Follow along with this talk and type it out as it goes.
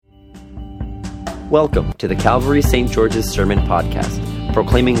Welcome to the Calvary St. George's Sermon Podcast,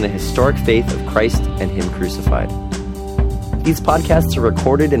 proclaiming the historic faith of Christ and Him crucified. These podcasts are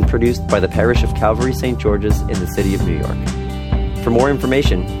recorded and produced by the parish of Calvary St. George's in the city of New York. For more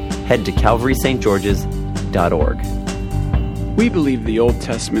information, head to calvarystjourges.org. We believe the Old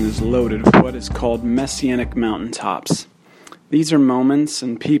Testament is loaded with what is called messianic mountaintops. These are moments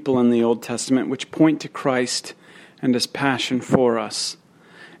and people in the Old Testament which point to Christ and His passion for us.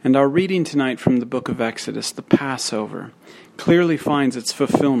 And our reading tonight from the book of Exodus, the Passover, clearly finds its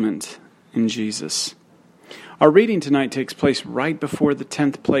fulfillment in Jesus. Our reading tonight takes place right before the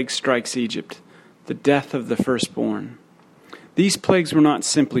 10th plague strikes Egypt, the death of the firstborn. These plagues were not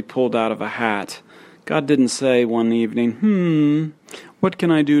simply pulled out of a hat. God didn't say one evening, what can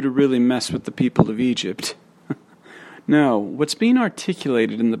I do to really mess with the people of Egypt? No, what's being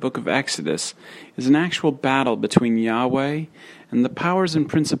articulated in the book of Exodus is an actual battle between Yahweh and the powers and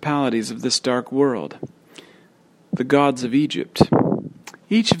principalities of this dark world, the gods of Egypt.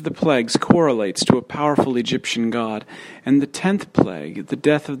 Each of the plagues correlates to a powerful Egyptian god, and the 10th plague, the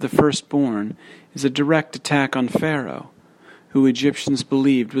death of the firstborn, is a direct attack on Pharaoh, who Egyptians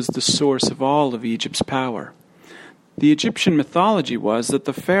believed was the source of all of Egypt's power. The Egyptian mythology was that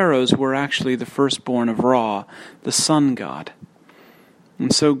the pharaohs were actually the firstborn of Ra, the sun god.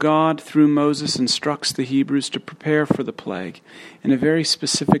 And so God, through Moses, instructs the Hebrews to prepare for the plague in a very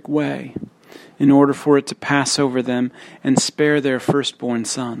specific way in order for it to pass over them and spare their firstborn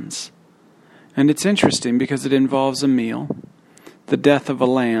sons. And it's interesting because it involves a meal, the death of a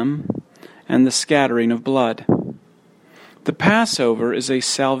lamb, and the scattering of blood. The Passover is a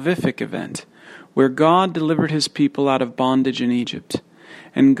salvific event where God delivered His people out of bondage in Egypt.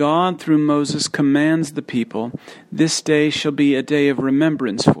 And God, through Moses, commands the people, "This day shall be a day of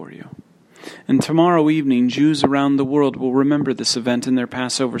remembrance for you." And tomorrow evening, Jews around the world will remember this event in their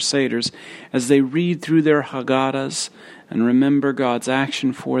Passover Seders as they read through their Haggadahs and remember God's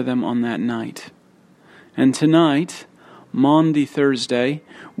action for them on that night. And tonight, Maundy Thursday,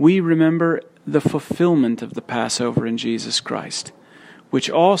 we remember the fulfillment of the Passover in Jesus Christ, which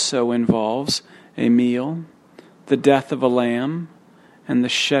also involves a meal, the death of a lamb, and the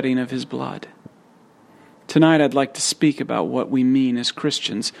shedding of His blood. Tonight I'd like to speak about what we mean as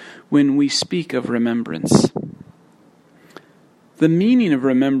Christians when we speak of remembrance. The meaning of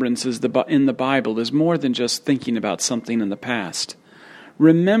remembrance in the Bible is more than just thinking about something in the past.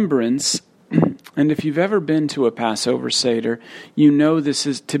 Remembrance, and if you've ever been to a Passover Seder, you know this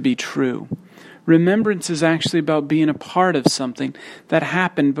is to be true. Remembrance is actually about being a part of something that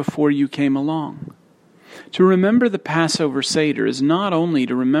happened before you came along. To remember the Passover Seder is not only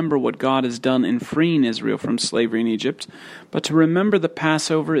to remember what God has done in freeing Israel from slavery in Egypt, but to remember the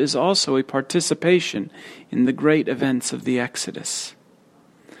Passover is also a participation in the great events of the Exodus.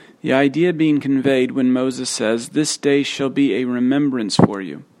 The idea being conveyed when Moses says, "This day shall be a remembrance for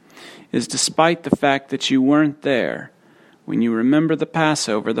you," is despite the fact that you weren't there, when you remember the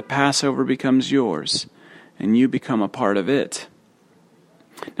Passover becomes yours, and you become a part of it.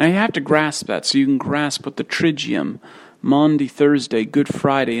 Now you have to grasp that so you can grasp what the Triduum, Maundy Thursday, Good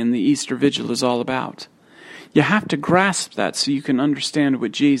Friday, and the Easter Vigil is all about. You have to grasp that so you can understand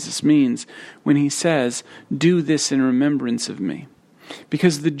what Jesus means when He says, "Do this in remembrance of me."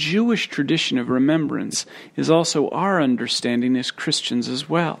 Because the Jewish tradition of remembrance is also our understanding as Christians as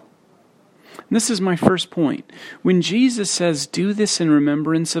well. And this is my first point. When Jesus says, "Do this in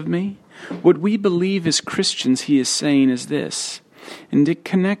remembrance of me," what we believe as Christians He is saying is this, and it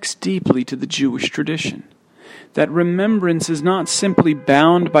connects deeply to the Jewish tradition, that remembrance is not simply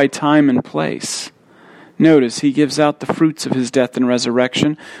bound by time and place. Notice He gives out the fruits of His death and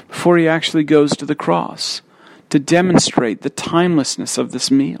resurrection before He actually goes to the cross to demonstrate the timelessness of this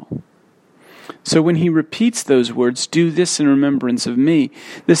meal. So when He repeats those words, "Do this in remembrance of me,"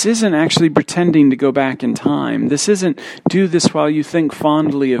 this isn't actually pretending to go back in time. This isn't, "Do this while you think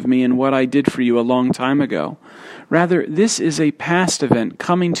fondly of me and what I did for you a long time ago." Rather, this is a past event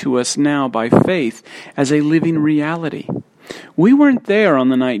coming to us now by faith as a living reality. We weren't there on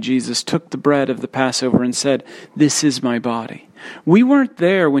the night Jesus took the bread of the Passover and said, "This is my body." We weren't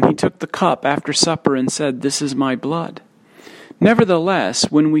there when He took the cup after supper and said, "This is my blood." Nevertheless,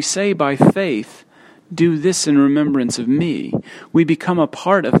 when we say by faith, "Do this in remembrance of me," we become a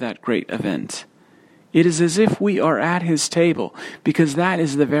part of that great event. It is as if we are at His table, because that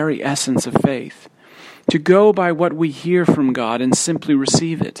is the very essence of faith. To go by what we hear from God and simply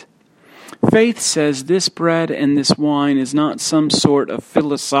receive it. Faith says this bread and this wine is not some sort of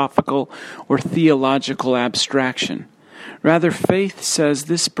philosophical or theological abstraction. Rather, faith says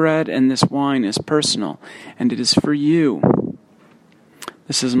this bread and this wine is personal, and it is for you.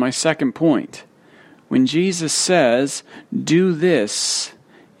 This is my second point. When Jesus says, "Do this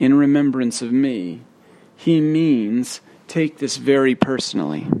in remembrance of me," he means take this very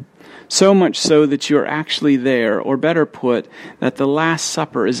personally. So much so that you're actually there, or better put, that the Last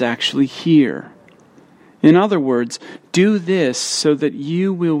Supper is actually here. In other words, do this so that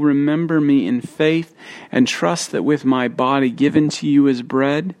you will remember me in faith and trust that with my body given to you as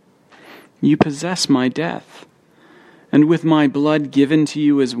bread, you possess my death. And with my blood given to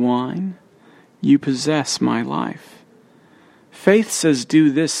you as wine, you possess my life. Faith says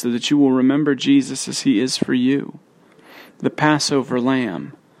do this so that you will remember Jesus as he is for you, the Passover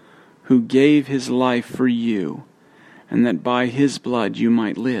lamb who gave his life for you, and that by his blood you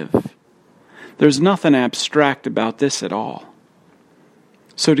might live. There's nothing abstract about this at all.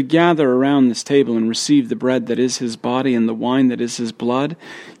 So to gather around this table and receive the bread that is his body and the wine that is his blood,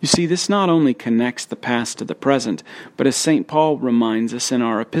 you see, this not only connects the past to the present, but as St. Paul reminds us in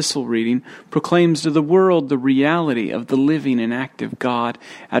our epistle reading, proclaims to the world the reality of the living and active God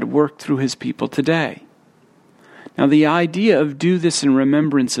at work through his people today. Now, the idea of do this in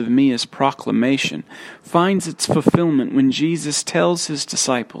remembrance of me as proclamation finds its fulfillment when Jesus tells his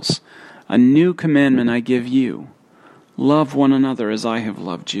disciples, "A new commandment I give you. Love one another as I have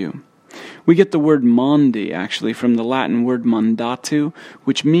loved you." We get the word mandi, actually, from the Latin word mandatu,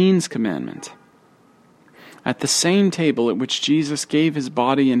 which means commandment. At the same table at which Jesus gave his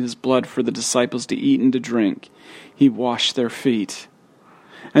body and his blood for the disciples to eat and to drink, he washed their feet.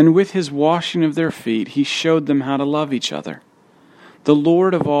 And with his washing of their feet, he showed them how to love each other. The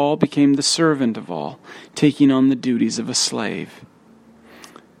Lord of all became the servant of all, taking on the duties of a slave.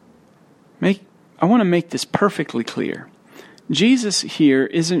 I want to make this perfectly clear. Jesus here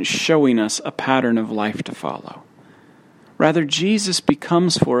isn't showing us a pattern of life to follow. Rather, Jesus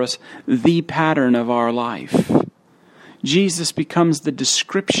becomes for us the pattern of our life. Jesus becomes the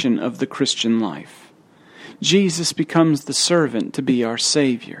description of the Christian life. Jesus becomes the servant to be our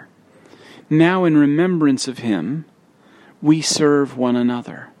Savior. Now, in remembrance of him, we serve one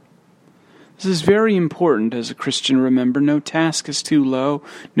another. This is very important as a Christian. Remember, no task is too low,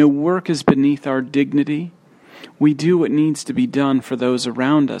 no work is beneath our dignity. We do what needs to be done for those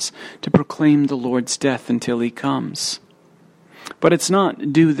around us to proclaim the Lord's death until he comes. But it's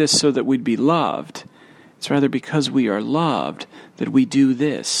not do this so that we'd be loved. It's rather because we are loved that we do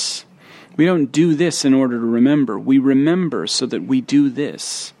this. We don't do this in order to remember. We remember so that we do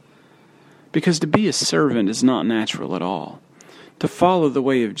this. Because to be a servant is not natural at all. To follow the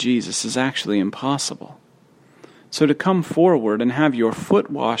way of Jesus is actually impossible. So to come forward and have your foot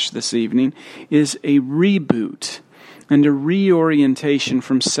washed this evening is a reboot and a reorientation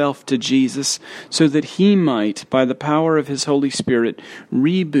from self to Jesus so that he might, by the power of his Holy Spirit,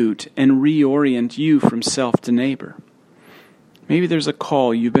 reboot and reorient you from self to neighbor. Maybe there's a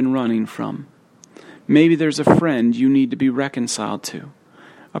call you've been running from. Maybe there's a friend you need to be reconciled to,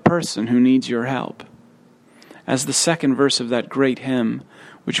 a person who needs your help. As the second verse of that great hymn,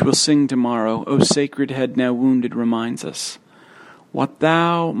 which we'll sing tomorrow, "O Sacred Head Now Wounded," reminds us, "What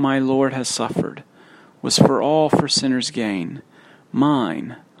thou, my Lord, hast suffered was for all for sinners' gain.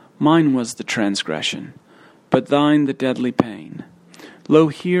 Mine was the transgression, but thine the deadly pain. Lo,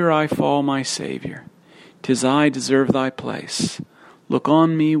 here I fall, my Savior. 'Tis I deserve thy place. Look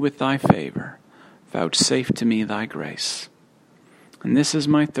on me with thy favor. Vouchsafe to me thy grace." And this is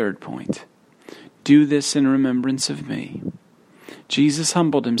my third point. Do this in remembrance of me. Jesus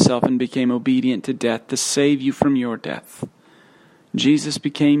humbled himself and became obedient to death to save you from your death. Jesus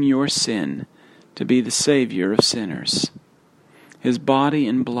became your sin to be the Savior of sinners. His body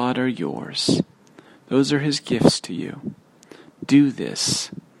and blood are yours. Those are his gifts to you. Do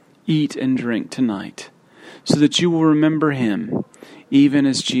this. Eat and drink tonight so that you will remember him even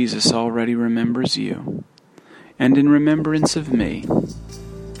as Jesus already remembers you. And in remembrance of me,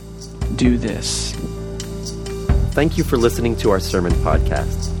 do this. Thank you for listening to our sermon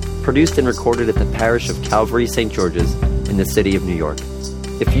podcast, produced and recorded at the parish of Calvary St. George's in the city of New York.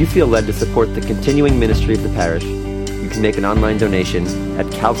 If you feel led to support the continuing ministry of the parish, you can make an online donation at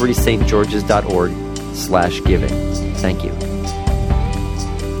calvarystgeorges.org/giving. Thank you.